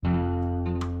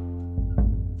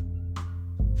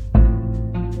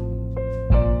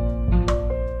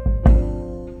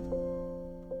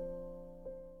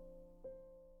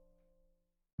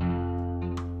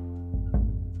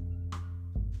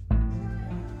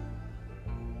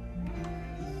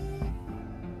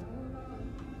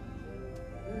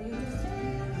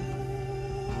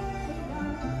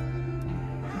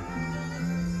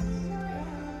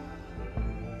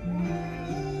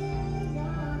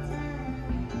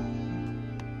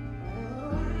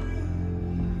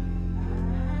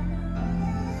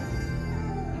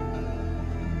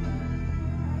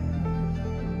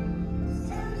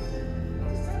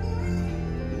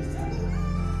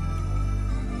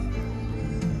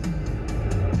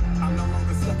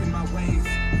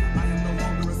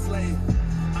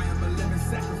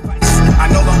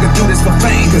just for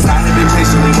fame, cause I have been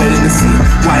patiently waiting to see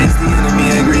why is the enemy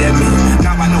angry at me.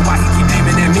 Now I know why he keep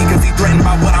aiming at me, cause he threatened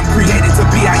by what I'm created to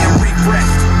be. I am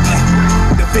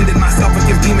refreshed, defending myself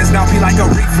against demons now be like a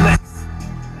reflex.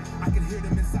 I can hear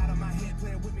them inside of my head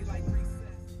playing with me like recess.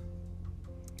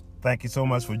 Thank you so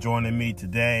much for joining me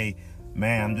today.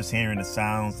 Man, I'm just hearing the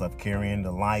sounds of carrying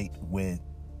the light with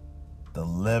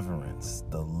Deliverance,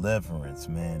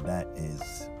 man. That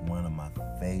is one of my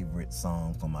favorite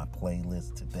songs on my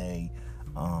playlist today.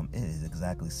 It is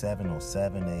exactly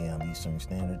 7:07 a.m. Eastern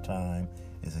Standard Time.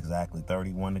 It's exactly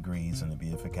 31 degrees in the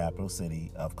beautiful capital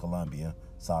city of Columbia,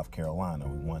 South Carolina.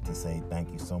 We want to say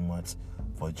thank you so much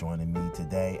for joining me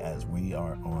today as we're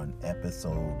on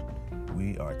episode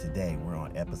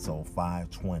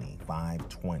 520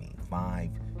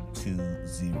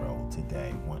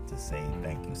 today. Want to say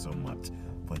thank you so much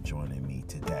for joining me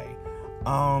today.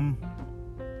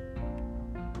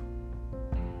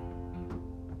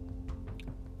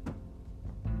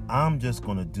 I'm just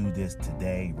gonna do this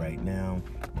today right now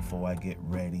before I get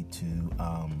ready to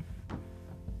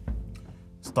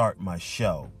start my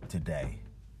show today.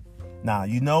 Now,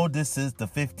 you know this is the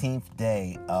 15th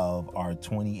day of our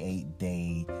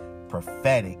 28-day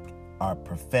prophetic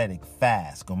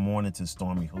fast. Good morning to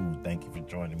Stormy Who. Thank you for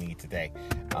joining me today.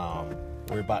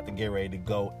 We're about to get ready to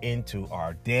go into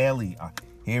our daily.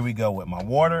 Here we go with my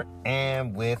water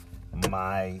and with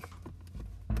my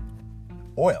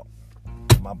oil,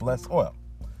 my blessed oil.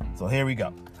 So here we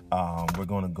go. We're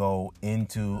going to go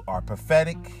into our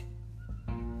prophetic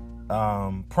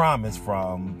promise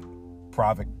from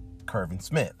Prophet Kervin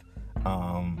Smith.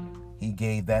 He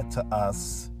gave that to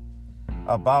us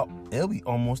it'll be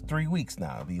almost 3 weeks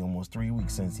now. It'll be almost 3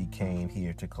 weeks since he came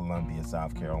here to Columbia,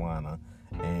 South Carolina,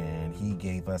 and he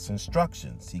gave us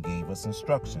instructions.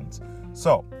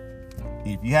 So,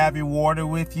 if you have your water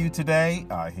with you today,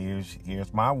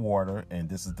 here's my water, and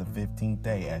this is the 15th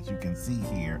day, as you can see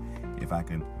here. If I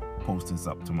can post this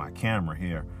up to my camera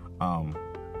here, I'm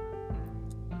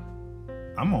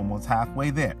almost halfway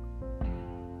there.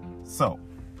 So,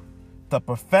 the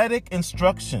prophetic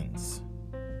instructions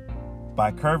by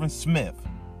Kervin Smith.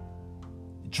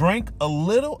 Drink a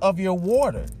little of your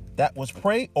water that was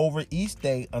prayed over each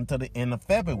day until the end of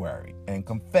February and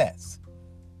confess.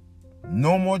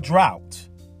 No more drought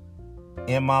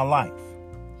in my life.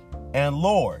 And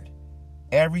Lord,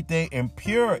 everything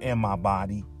impure in my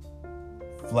body,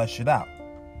 flush it out.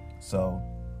 So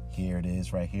here it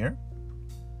is right here.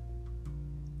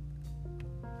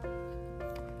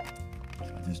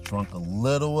 I just drunk a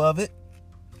little of it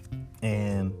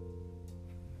and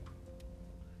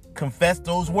confess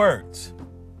those words.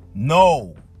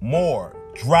 No more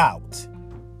drought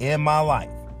in my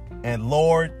life. And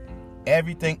Lord,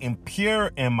 everything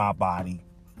impure in my body,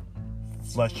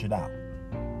 flush it out.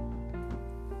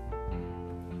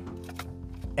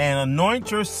 And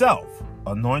anoint yourself.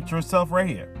 Anoint yourself right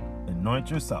here. Anoint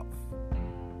yourself.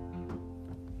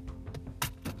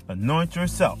 Anoint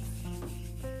yourself.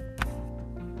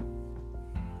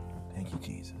 Thank you,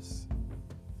 Jesus.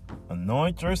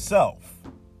 Anoint yourself.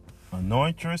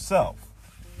 Anoint yourself.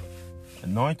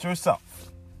 Anoint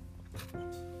yourself.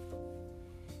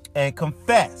 And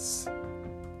confess,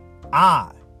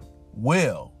 I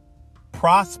will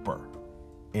prosper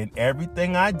in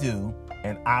everything I do,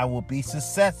 and I will be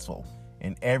successful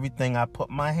in everything I put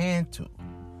my hand to.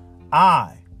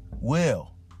 I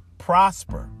will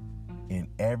prosper in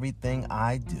everything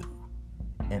I do,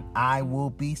 and I will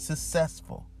be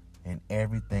successful in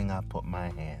everything I put my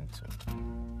hand to.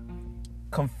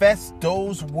 Confess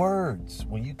those words.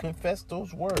 When you confess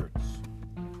those words,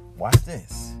 watch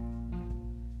this.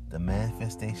 The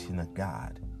manifestation of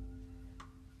God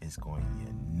is going to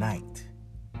unite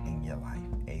in your life.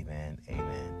 Amen.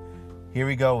 Amen. Here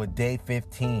we go with day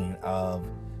 15 of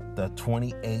the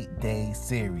 28-day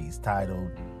series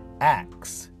titled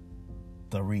Acts,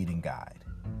 the Reading Guide.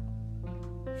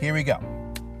 Here we go.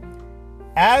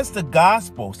 As the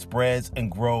gospel spreads and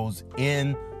grows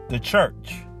in the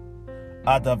church,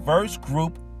 a diverse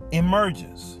group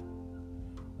emerges.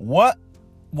 What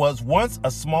was once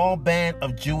a small band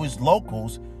of Jewish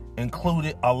locals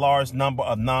included a large number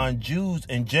of non-Jews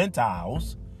and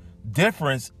Gentiles.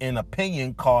 Difference in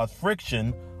opinion caused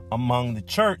friction among the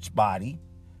church body.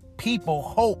 People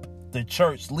hoped the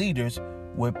church leaders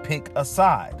would pick a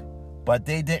side, but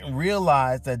they didn't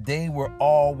realize that they were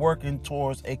all working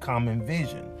towards a common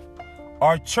vision.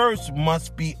 Our church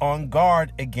must be on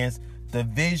guard against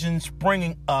division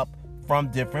springing up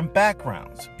from different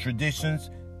backgrounds, traditions,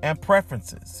 and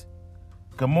preferences.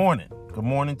 Good morning. Good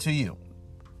morning to you.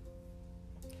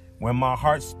 When my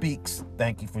heart speaks,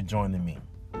 thank you for joining me.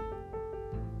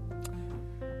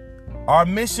 Our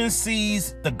mission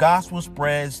sees the gospel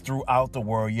spreads throughout the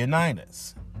world unite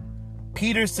us.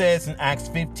 Peter says in Acts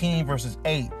 15 verses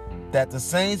 8 that the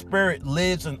same Spirit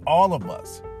lives in all of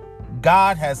us.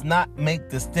 God has not made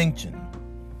distinction.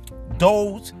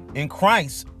 Those in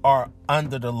Christ are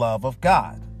under the love of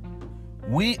God.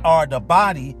 We are the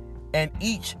body and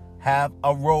each have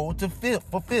a role to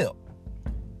fulfill.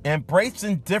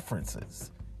 Embracing differences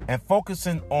and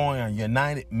focusing on a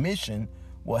united mission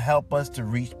will help us to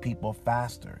reach people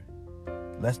faster.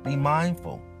 Let's be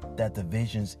mindful that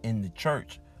divisions in the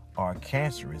church are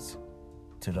cancerous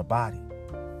to the body.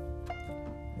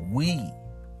 We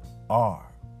are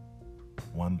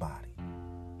one body.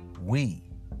 We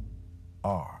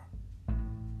are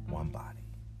one body.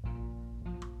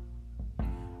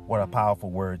 What a powerful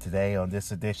word today on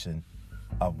this edition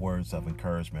of Words of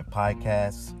Encouragement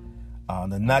podcast.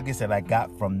 The nuggets that I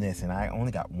got from this, and I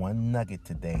only got one nugget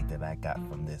today that I got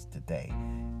from this today,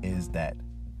 is that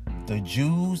the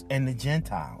Jews and the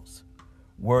Gentiles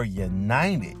were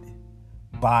united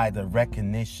by the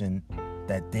recognition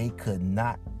that they could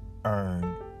not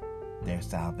earn their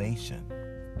salvation.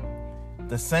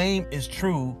 The same is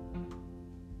true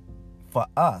for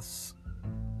us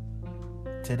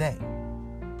today.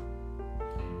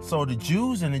 So the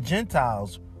Jews and the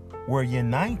Gentiles were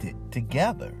united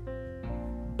together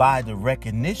by the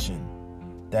recognition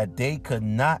that they could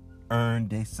not earn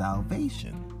their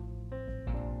salvation.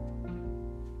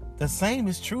 The same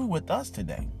is true with us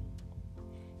today.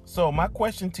 So my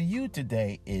question to you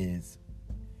today is,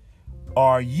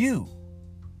 are you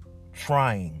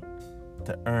trying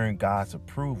to earn God's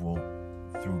approval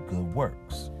through good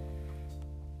works?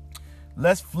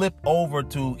 Let's flip over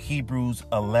to Hebrews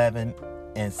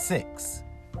 11:6.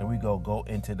 Here we go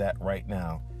into that right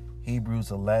now. Hebrews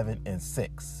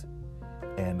 11:6.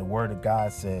 And the word of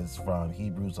God says from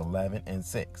Hebrews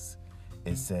 11:6,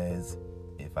 it says,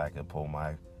 if I could pull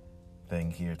my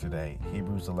thing here today,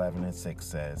 Hebrews 11:6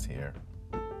 says here,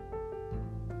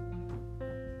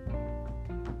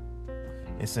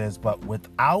 it says, but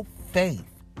without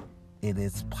faith it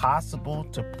is possible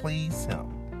to please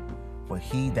him. For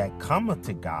he that cometh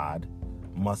to God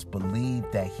must believe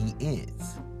that he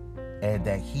is, and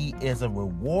that he is a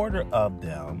rewarder of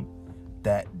them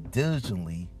that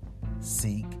diligently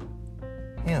seek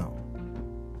him.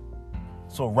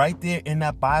 So right there in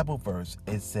that Bible verse,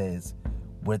 it says,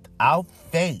 without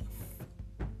faith,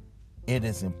 it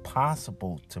is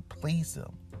impossible to please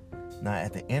him. Now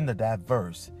at the end of that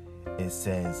verse, it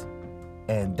says,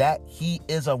 and that he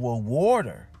is a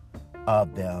rewarder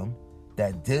of them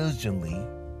that diligently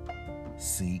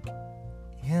seek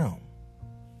him.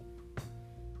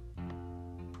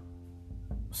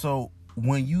 So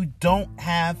when you don't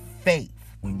have faith,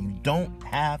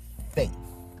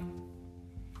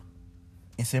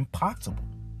 it's impossible.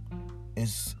 It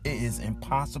is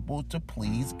impossible to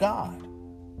please God.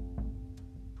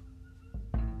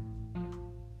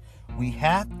 We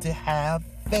have to have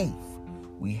faith.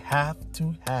 We have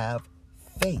to have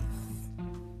faith.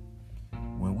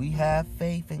 When we have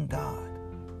faith in God,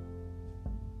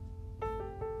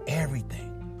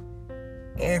 everything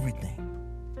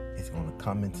is going to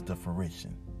come into the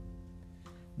fruition.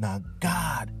 Now,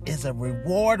 God is a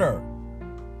rewarder.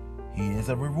 He is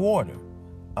a rewarder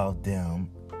of them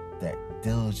that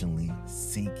diligently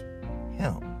seek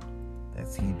him.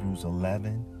 That's Hebrews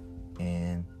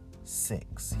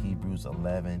 11:6. Hebrews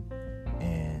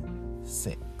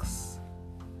 11:6.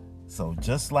 So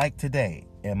just like today,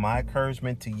 and my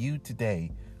encouragement to you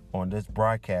today on this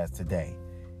broadcast today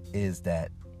is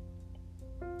that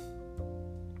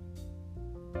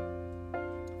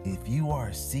if you are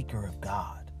a seeker of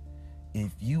God,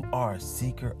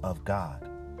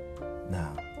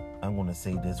 now I'm going to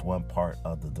say this one part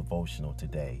of the devotional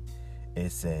today.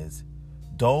 It says,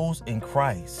 those in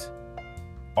Christ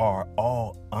are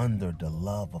all under the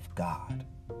love of God.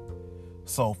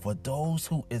 So for those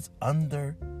who is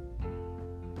under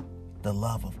the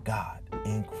love of God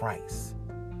in Christ,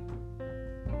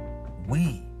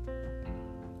 we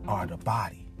are the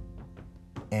body,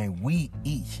 and we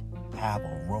each have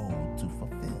a role to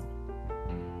fulfill.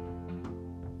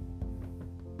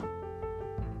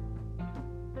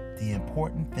 The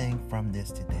important thing from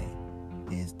this today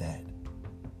is that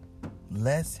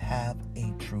let's have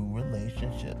a true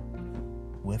relationship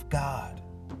with God.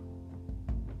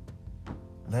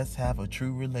 Let's have a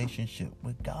true relationship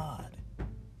with God.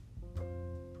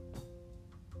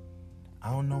 I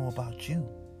don't know about you,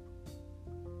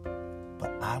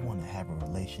 but I want to have a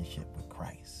relationship with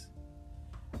Christ.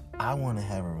 I want to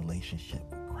have a relationship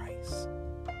with Christ.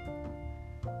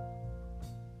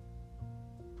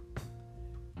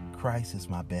 Christ is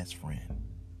my best friend.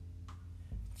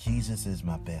 Jesus is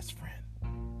my best friend.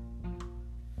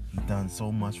 He done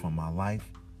so much for my life.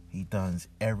 He does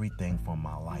everything for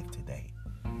my life today.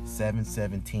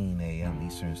 7:17 a.m.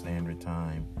 Eastern Standard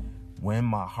Time. When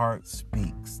my heart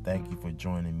speaks. Thank you for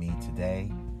joining me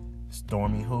today.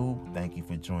 Stormy Who, thank you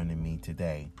for joining me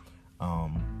today.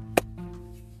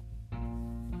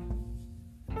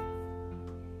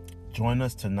 Join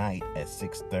us tonight at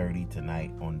 6:30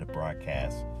 tonight on the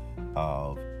broadcast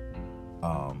of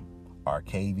our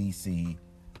KVC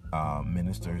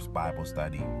Ministers Bible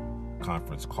Study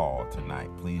Conference call tonight.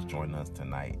 Please join us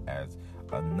tonight as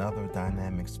another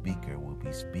dynamic speaker will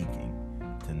be speaking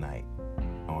tonight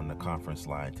on the conference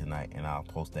line tonight, and I'll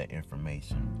post that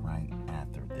information right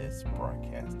after this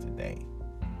broadcast today.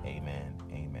 Amen.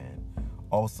 Amen.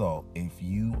 Also, if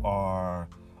you are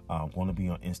going to be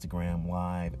on Instagram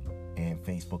Live and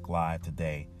Facebook Live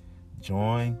today,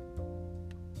 join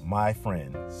my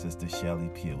friend, Sister Shelly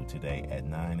Pugh, today at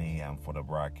 9 a.m. for the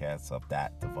broadcast of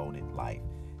That Devoted Life.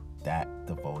 That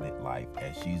Devoted Life,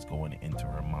 as she's going into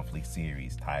her monthly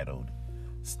series titled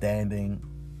Standing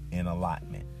in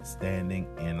Allotment. Standing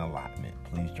in Allotment.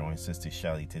 Please join Sister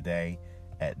Shelly today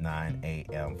at 9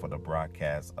 a.m. for the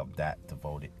broadcast of That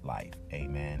Devoted Life.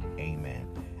 Amen. Amen.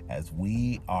 As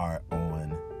we are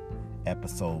on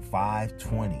episode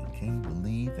 520. Can you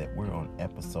believe that we're on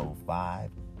episode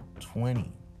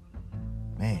 520?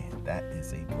 Man, that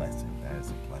is a blessing. That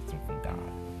is a blessing from God.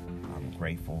 I'm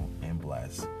grateful and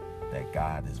blessed that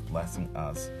God is blessing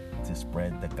us to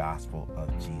spread the gospel of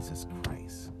Jesus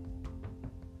Christ.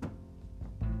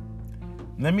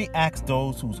 Let me ask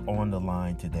those who's on the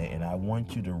line today, and I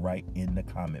want you to write in the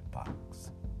comment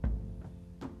box.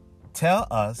 Tell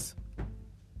us,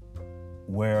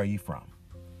 where are you from?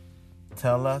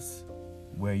 Tell us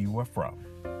where you are from.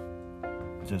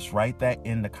 Just write that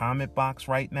in the comment box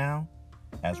right now,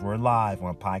 as we're live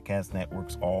on podcast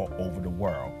networks all over the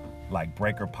world, like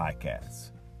Breaker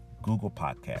Podcasts, Google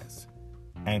Podcasts,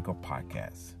 Anchor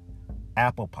Podcasts,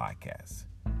 Apple Podcasts,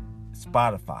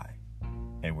 Spotify,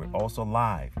 and we're also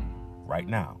live right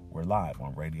now. We're live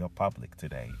on Radio Public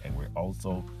today, and we're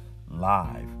also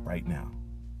live right now.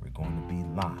 We're going to be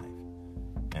live,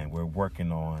 and we're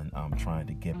working on trying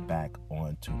to get back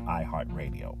onto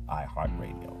iHeartRadio.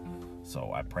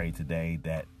 So I pray today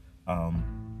that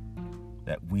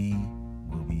that we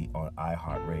will be on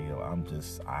iHeartRadio. I'm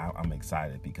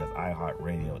excited because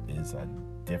iHeartRadio is a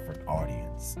different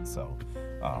audience. So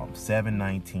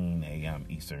 7:19 a.m.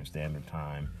 Eastern Standard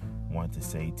Time. Want to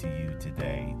say to you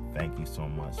today, thank you so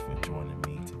much for joining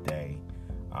me today.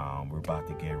 We're about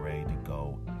to get ready to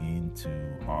go into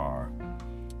our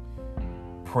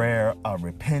prayer of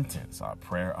repentance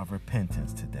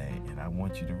today. And I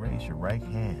want you to raise your right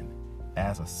hand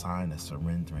as a sign of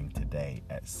surrendering today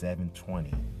at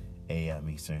 7:20 a.m.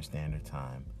 Eastern Standard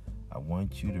Time. I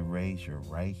want you to raise your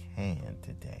right hand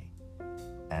today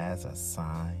as a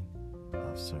sign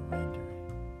of surrendering.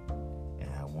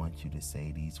 And I want you to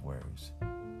say these words.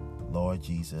 Lord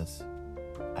Jesus,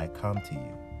 I come to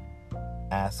you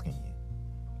asking you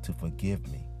to forgive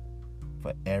me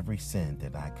for every sin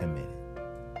that I committed.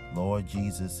 Lord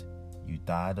Jesus, you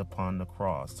died upon the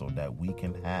cross so that we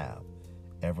can have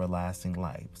everlasting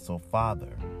life. So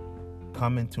Father,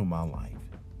 come into my life.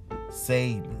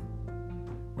 Save me,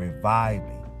 revive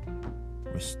me,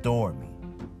 restore me,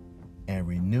 and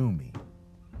renew me,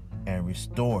 and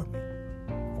restore me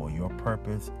for your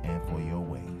purpose and for your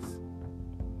ways.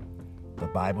 The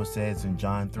Bible says in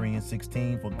John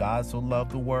 3:16, for God so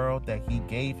loved the world that he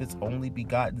gave his only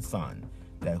begotten Son,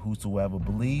 that whosoever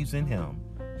believes in him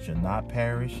should not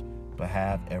perish, but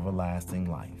have everlasting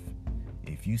life.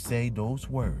 If you say those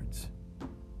words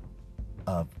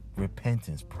of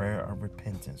repentance, prayer of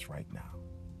repentance right now,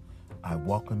 I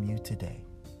welcome you today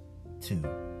to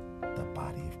the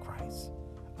body of Christ.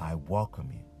 I welcome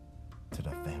you to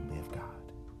the family of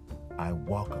God. I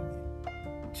welcome you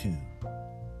to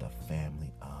the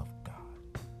family of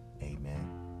God. Amen.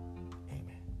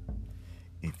 Amen.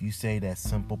 If you say that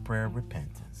simple prayer of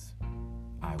repentance,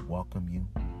 I welcome you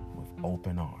with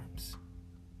open arms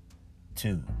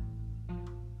to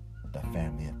the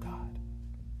family of God.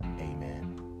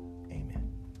 Amen. Amen.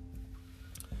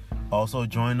 Also,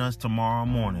 join us tomorrow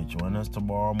morning.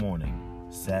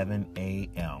 7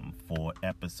 a.m. for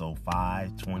episode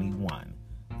 521.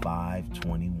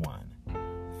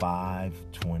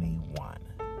 521.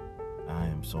 I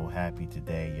am so happy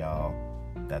today, y'all,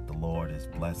 that the Lord is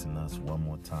blessing us one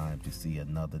more time to see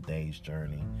another day's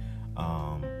journey.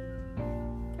 You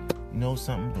know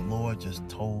something? The Lord just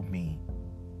told me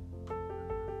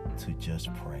to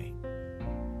just pray.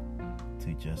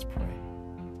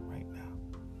 Right now.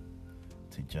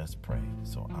 to just pray.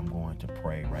 So I'm going to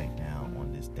pray right now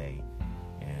on this day.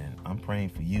 And I'm praying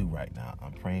for you right now.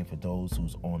 I'm praying for those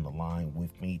who's on the line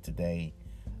with me today.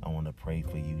 I want to pray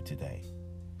for you today.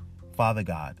 Father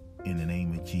God, in the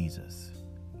name of Jesus,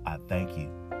 I thank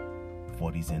you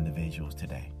for these individuals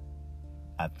today.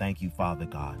 I thank you, Father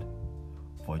God,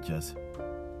 for just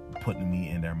putting me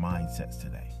in their mindsets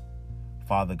today.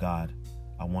 Father God,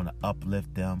 I want to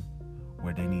uplift them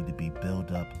where they need to be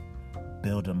built up,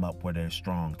 build them up where they're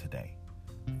strong today.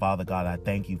 Father God, I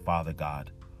thank you, Father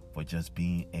God, for just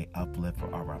being an uplifter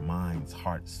of our minds,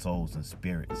 hearts, souls, and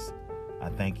spirits. I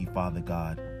thank you, Father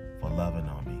God, for loving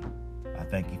on me. I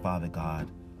thank you, Father God,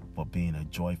 for being a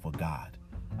joyful God.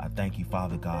 I thank you,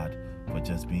 Father God, for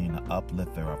just being an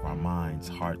uplifter of our minds,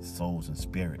 hearts, souls, and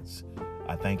spirits.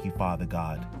 I thank you, Father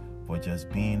God, for just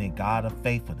being a God of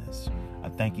faithfulness. I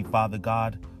thank you, Father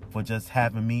God, for just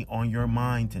having me on your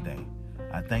mind today.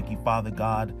 I thank you, Father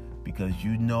God, because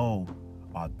you know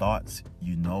our thoughts,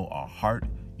 you know our heart,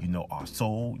 you know our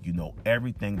soul, you know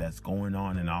everything that's going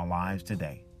on in our lives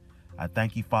today. I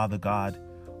thank you, Father God,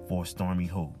 for Stormy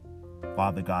Who.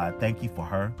 Father God, I thank you for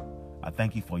her. I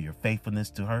thank you for your faithfulness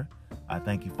to her. I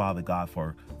thank you, Father God,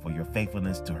 for your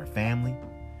faithfulness to her family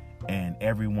and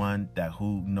everyone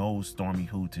who knows Stormy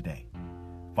Who today.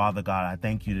 Father God, I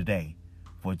thank you today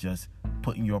for just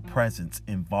putting your presence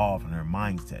involved in her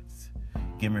mindsets,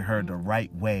 giving her the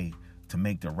right way to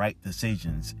make the right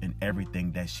decisions in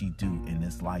everything that she do in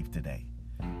this life today.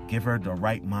 Give her the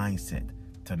right mindset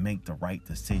to make the right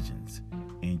decisions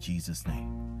in Jesus'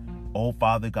 name. Oh,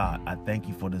 Father God, I thank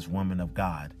you for this woman of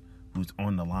God who's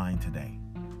on the line today.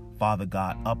 Father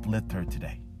God, uplift her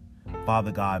today.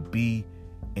 Father God, be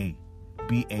a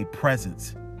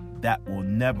presence that will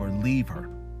never leave her.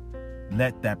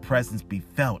 Let that presence be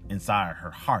felt inside her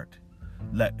heart.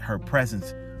 Let her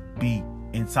presence be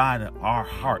inside of our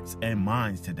hearts and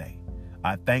minds today.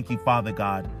 I thank you, Father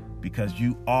God, because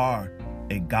you are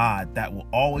a God that will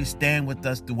always stand with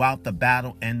us throughout the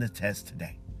battle and the test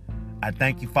today. I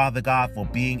thank you, Father God, for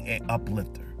being an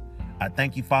uplifter. I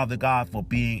thank you, Father God, for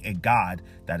being a God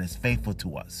that is faithful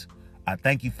to us. I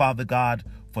thank you, Father God,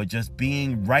 for just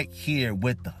being right here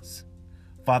with us.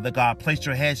 Father God, place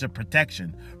your hedge of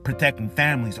protection, protecting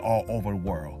families all over the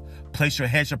world. Place your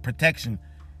hedge of protection,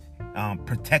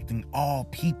 protecting all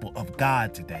people of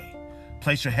God today.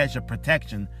 Place your hedge of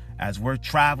protection as we're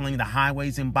traveling the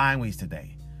highways and byways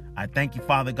today. I thank you,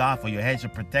 Father God, for your hedge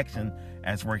of protection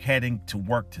as we're heading to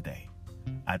work today.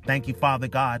 I thank you, Father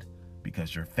God,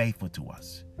 because you're faithful to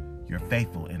us. You're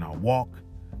faithful in our walk.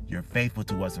 You're faithful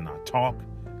to us in our talk.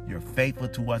 You're faithful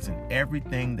to us in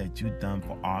everything that you've done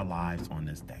for our lives on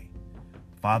this day.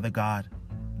 Father God,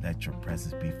 let your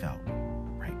presence be felt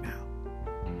right now.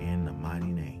 In the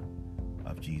mighty name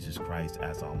of Jesus Christ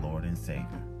as our Lord and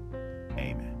Savior.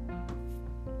 Amen.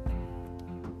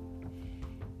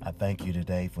 I thank you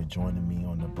today for joining me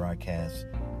on the broadcast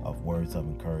of Words of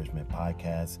Encouragement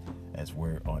podcast as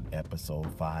we're on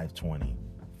episode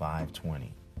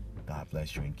 520. God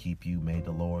bless you and keep you. May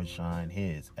the Lord shine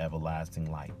his everlasting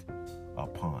light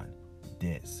upon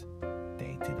this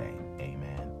day today.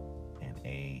 Amen and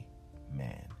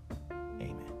amen.